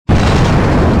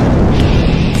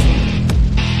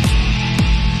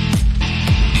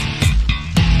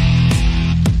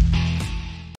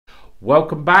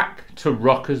welcome back to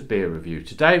Rocker's Beer Review.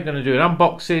 Today we're going to do an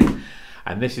unboxing,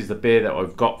 and this is the beer that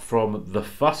I've got from the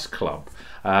Fuss Club.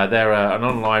 They're an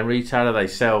online retailer. They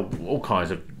sell all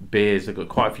kinds of beers. They've got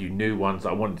quite a few new ones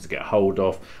that I wanted to get hold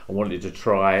of. I wanted to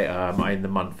try in the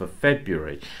month of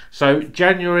February. So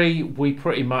January, we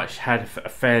pretty much had a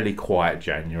fairly quiet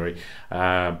January.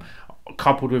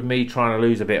 Coupled with me trying to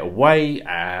lose a bit of weight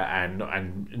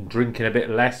and drinking a bit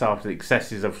less after the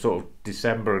excesses of sort of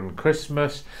December and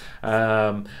Christmas,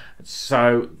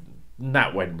 so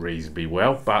that went reasonably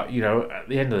well. But you know, at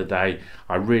the end of the day,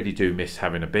 I really do miss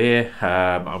having a beer.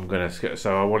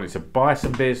 So I wanted to buy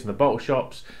some beers from the bottle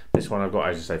shops. This one I've got,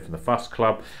 as I say, from the Fuss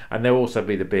Club, and there'll also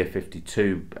be the Beer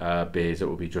 52 beers that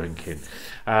we'll be drinking.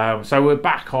 So we're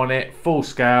back on it, full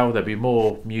scale. There'll be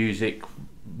more music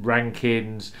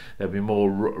rankings, there'll be more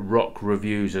rock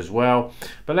reviews as well,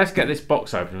 but let's get this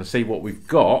box open and see what we've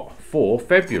got for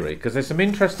February, because there's some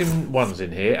interesting ones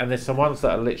in here, and there's some ones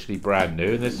that are literally brand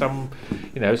new, and there's some,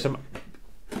 you know, some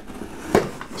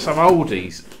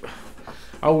oldies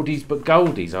but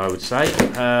goldies, I would say.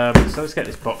 So let's get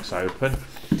this box open.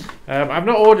 I've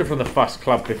not ordered from the Fuss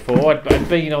Club before. I've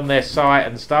been on their site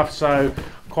and stuff, so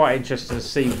I'm quite interested to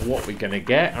see what we're going to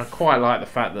get. I quite like the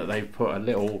fact that they've put a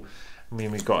little, I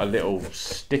mean, we've got a little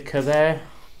sticker there.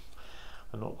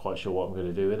 I'm not quite sure what I'm going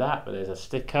to do with that, but there's a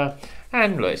sticker.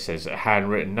 And look, it says a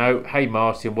handwritten note. Hey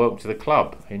Martin, welcome to the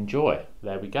club. Enjoy.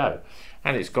 There we go.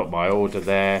 And it's got my order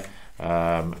there.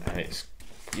 And it's,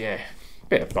 yeah, a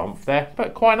bit of bump there,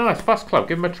 but quite nice. Fuss Club,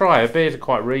 give them a try. The beers are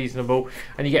quite reasonable.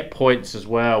 And you get points as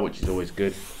well, which is always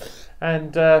good.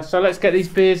 And so let's get these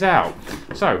beers out.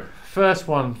 So, first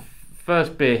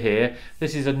beer here.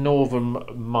 This is a Northern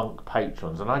Monk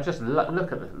Patrons, and I just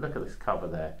look at this cover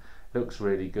there. Looks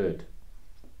really good.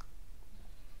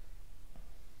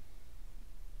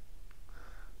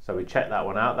 So we check that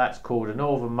one out. That's called a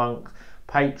Northern Monk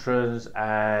Patrons,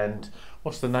 and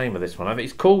what's the name of this one? I think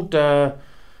it's called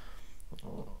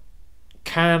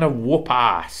Can of Whoop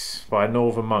Ass by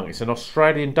Northern Monk. It's an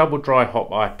Australian double dry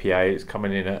hop IPA. It's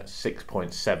coming in at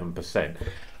 6.7%.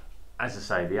 As I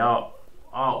say, the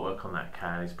artwork on that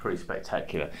can is pretty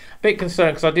spectacular. Bit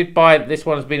concerned because I did buy it. This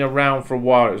one's been around for a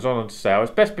while. It was on sale.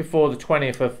 It's best before the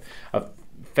 20th of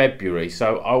February,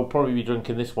 so I'll probably be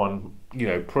drinking this one, you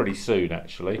know, pretty soon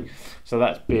actually. So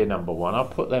that's beer number one. I'll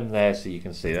put them there so you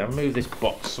can see them. I'll move this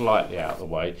box slightly out of the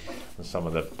way and some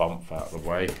of the bump out of the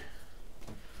way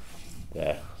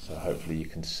there, so hopefully you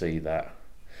can see that.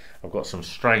 I've got some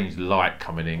strange light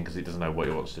coming in because it doesn't know what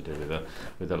it wants to do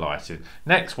with the lighting.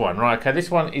 Next one, right, okay,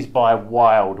 this one is by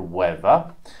Wild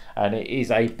Weather, and it is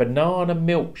a banana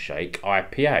milkshake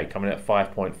IPA coming at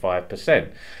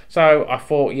 5.5%. So I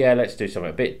thought, yeah, let's do something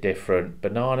a bit different.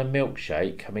 Banana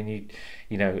milkshake, I mean,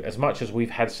 you know, as much as we've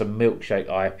had some milkshake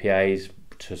IPAs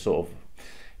to sort of,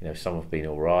 you know, some have been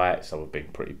all right, some have been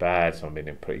pretty bad, some have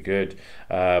been pretty good.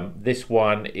 This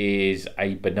one is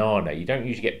a banana. You don't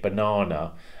usually get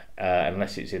banana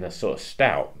unless it's in a sort of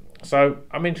stout. So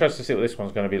I'm interested to see what this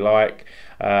one's going to be like.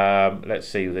 Let's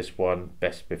see this one,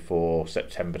 best before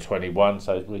September 21,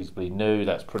 so it's reasonably new.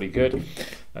 That's pretty good.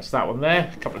 That's that one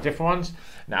there. A couple of different ones.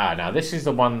 Now this is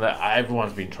the one that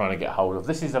everyone's been trying to get hold of.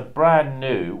 This is a brand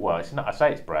new, well, it's not, I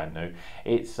say it's brand new.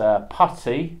 It's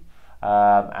Putty.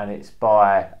 And it's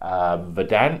by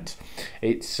Verdant.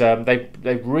 It's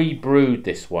they've rebrewed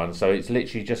this one, so it's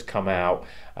literally just come out.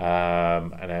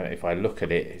 And if I look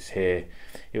at it, it's here.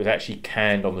 It was actually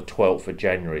canned on the 12th of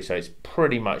January, so it's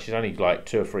pretty much, it's only like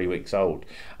 2 or 3 weeks old.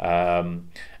 And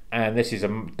this is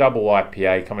a double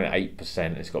IPA coming at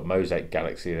 8%. It's got Mosaic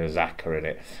Galaxy and Azacca in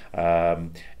it.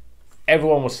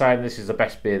 Everyone was saying this is the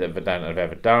best beer that Verdant have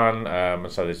ever done,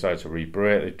 and so they decided to rebrew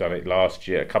it. They've done it last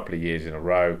year, a couple of years in a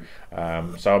row.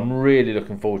 So I'm really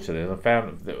looking forward to this. I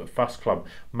found the Fuss Club,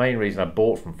 main reason I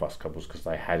bought from Fuss Club was because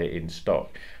they had it in stock.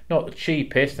 Not the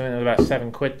cheapest, I think it was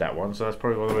about £7 that one, so that's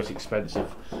probably one of the most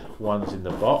expensive ones in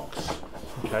the box.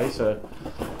 Okay, so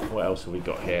what else have we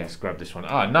got here? Let's grab this one.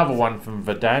 Another one from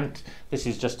Verdant. This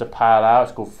is just a pale ale.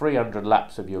 It's called 300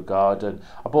 Laps of Your Garden.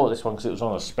 I bought this one because it was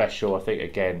on a special, I think,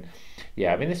 again.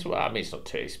 Yeah, I mean, it's not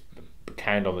too, it's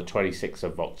canned on the 26th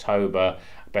of October,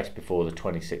 best before the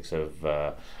 26th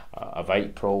of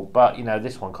April, but you know,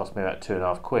 this one cost me about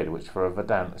 £2.50, which for a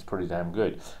Verdant is pretty damn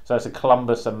good. So it's a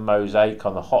Columbus and Mosaic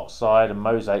on the hot side, and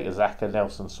Mosaic, Azacca,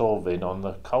 Nelson Sauvin on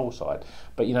the cold side.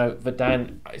 But you know,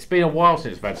 Verdant, it's been a while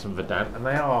since I've had some Verdant, and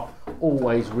they are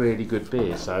always really good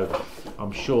beers, so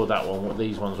I'm sure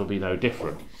these ones will be no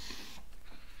different.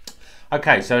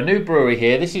 Okay, so a new brewery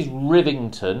here. This is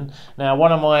Rivington. Now,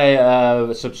 one of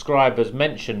my subscribers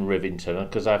mentioned Rivington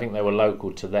because I think they were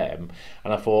local to them,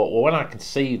 and I thought, well, when I can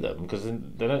see them, because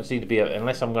they don't seem to be,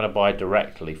 unless I'm going to buy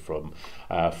directly from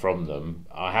them.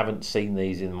 I haven't seen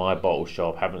these in my bottle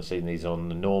shop. Haven't seen these on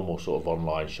the normal sort of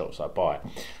online shops I buy.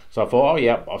 So I thought, oh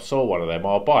yeah, I saw one of them.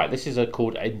 I'll buy it. This is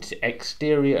called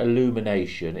Exterior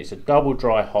Illumination. It's a double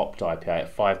dry hopped IPA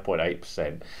at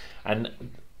 5.8%, and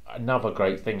another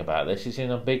great thing about this is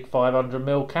in a big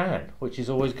 500ml can, which is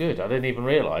always good. I didn't even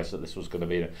realise that this was going to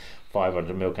be in a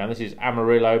 500ml can. This is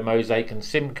Amarillo, Mosaic and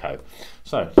Simcoe.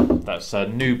 So that's a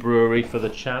new brewery for the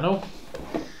channel.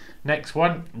 Next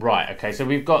one, right? Okay, so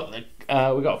we've got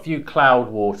a few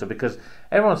Cloudwater, because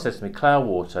everyone says to me,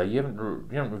 Cloudwater, you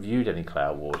haven't reviewed any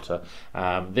Cloudwater.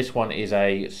 This one is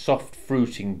a soft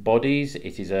fruiting bodies.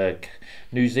 It is a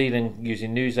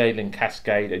using New Zealand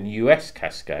Cascade and US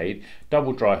Cascade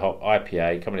double dry hop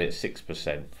IPA coming in at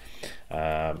 6%.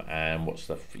 And what's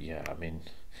the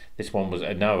this one was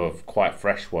another quite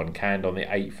fresh one, canned on the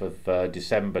 8th of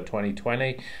December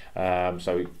 2020.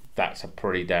 So that's a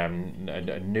pretty damn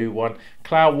new one.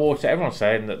 Cloudwater, everyone's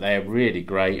saying that they're really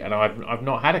great, and I've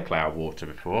not had a Cloudwater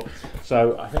before,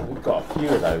 so I think we've got a few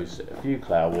of those, a few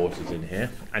Cloudwaters in here.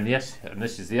 And yes, and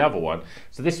this is the other one.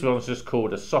 So this one's just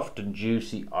called a soft and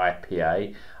juicy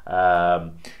IPA.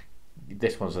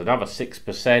 This one's another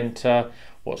 6%.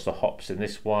 What's the hops in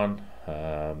this one?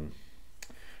 Does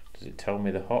it tell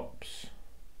me the hops?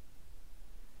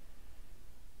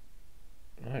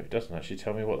 No, it doesn't actually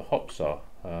tell me what the hops are.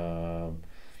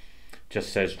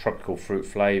 Just says tropical fruit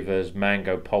flavours,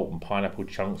 mango pulp and pineapple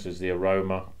chunks as the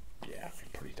aroma. Yeah,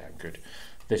 pretty damn good.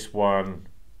 This one,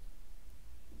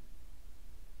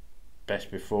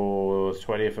 best before the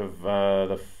 20th of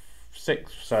the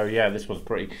 6th. So yeah, this one's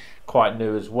quite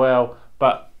new as well.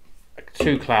 But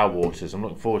two Cloudwaters. I'm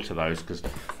looking forward to those because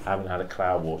I haven't had a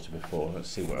Cloudwater before. Let's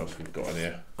see what else we've got in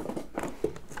here.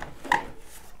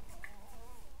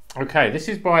 Okay, this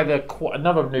is by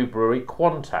another new brewery,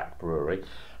 Quantac Brewery.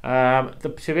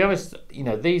 To be honest,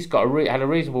 these had a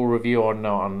reasonable review on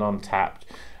Untapped,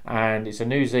 and it's a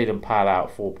New Zealand Pale Ale,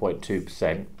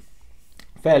 4.2%.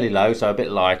 Fairly low, so a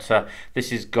bit lighter.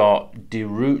 This has got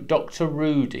Dr.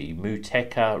 Rudy,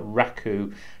 Muteka,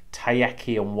 Raku,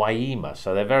 Taiyaki and Waima,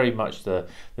 so they're very much the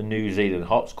New Zealand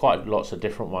hops. Quite lots of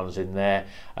different ones in there,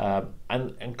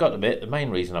 and got a bit. The main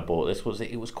reason I bought this was that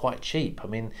it was quite cheap. I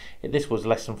mean, this was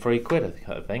less than £3,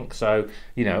 I think. So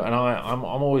and I'm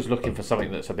always looking for something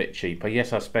that's a bit cheaper.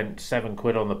 Yes, I spent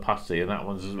 £7 on the putty, and that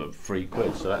one's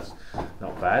 £3, so that's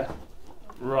not bad.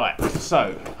 Right,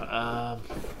 so I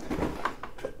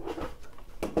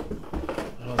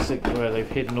think where they've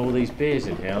hidden all these beers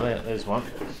in here. There's one.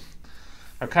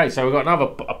 Okay, so we've got another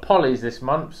Polly's this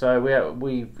month. So I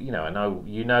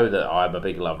know that I'm a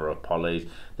big lover of Polly's.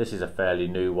 This is a fairly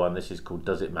new one. This is called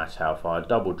Does It Matter How Far?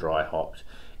 Double dry hopped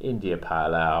India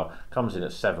Pale Ale. Comes in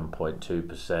at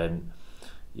 7.2%.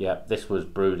 Yep, this was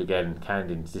brewed again,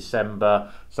 canned in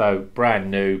December. So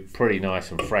brand new, pretty nice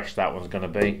and fresh. That one's going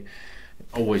to be.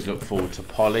 Always look forward to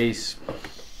Polly's.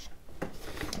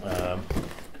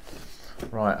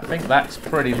 Right, I think that's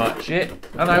pretty much it.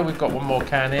 I know we've got one more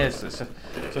can here. So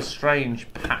it's a strange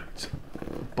packed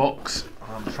box.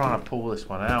 I'm trying to pull this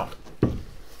one out.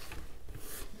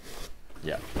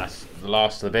 Yeah, that's the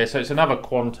last of the beer. So it's another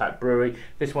Quantac Brewery.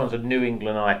 This one's a New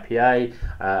England IPA,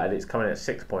 and it's coming at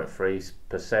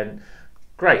 6.3%.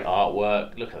 Great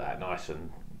artwork. Look at that, nice and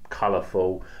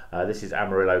colourful. This is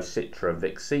Amarillo, Citra,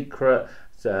 Vic Secret.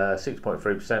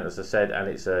 6.3%, as I said, and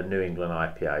it's a New England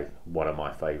IPA, one of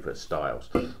my favourite styles.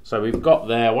 So we've got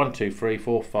there 1, 2, 3,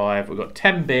 4, 5. We've got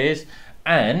 10 beers,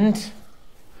 and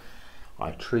I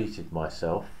treated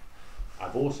myself.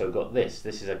 I've also got this.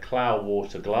 This is a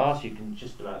Cloudwater glass. You can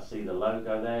just about see the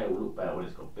logo there. It will look better when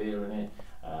it's got beer in it.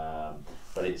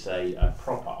 But it's a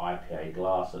proper IPA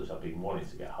glass that I've been wanting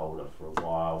to get hold of for a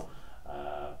while.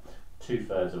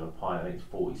 2/3 of a pint. I think it's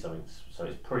 40 something. So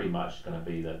it's pretty much going to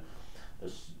be the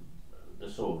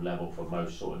sort of level for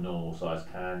most sort of normal size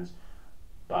cans,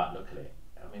 but look at it.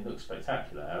 I mean, it looks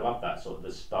spectacular. I love that sort of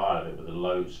the style of it with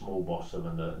the small bottom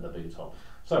and the big top.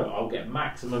 So I'll get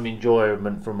maximum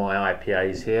enjoyment from my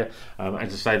IPAs here.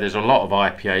 As I say, there's a lot of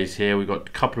IPAs here. We've got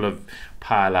a couple of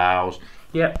pale ales.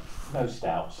 Yep, no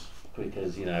stouts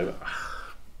because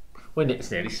when it's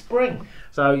nearly spring.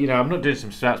 So I'm not doing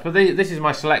some stouts, but this is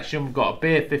my selection. We've got a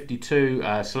beer 52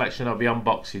 selection I'll be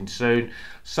unboxing soon.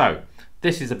 So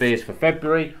this is the beers for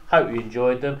February. Hope you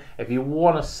enjoyed them. If you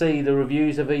want to see the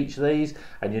reviews of each of these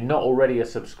and you're not already a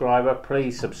subscriber,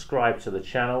 please subscribe to the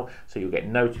channel so you'll get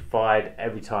notified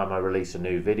every time I release a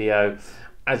new video.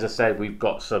 As I said, we've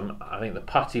got some, I think the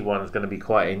putty one is going to be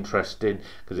quite interesting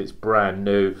because it's brand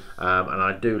new, and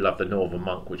I do love the Northern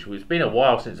Monk, which it's been a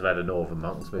while since I've had a Northern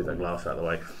Monk. Let's move that glass out of the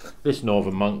way. This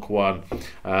Northern Monk one,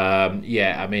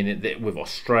 yeah, I mean, with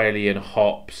Australian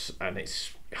hops, and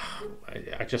it's,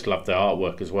 I just love the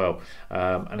artwork as well,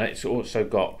 and it's also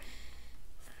got,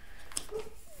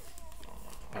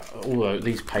 although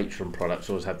these Patron products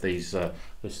always have these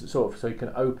this sort of, so you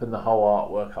can open the whole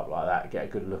artwork up like that, get a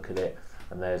good look at it,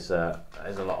 and there's a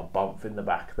lot of bump in the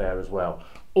back there as well.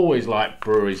 Always like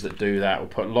breweries that do that, will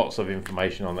put lots of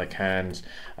information on their cans.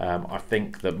 I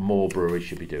think that more breweries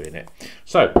should be doing it.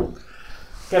 So,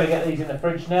 going to get these in the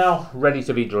fridge now, ready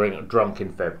to be drunk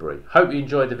in February. Hope you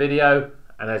enjoyed the video,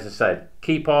 and as I said,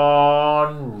 keep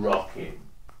on rocking.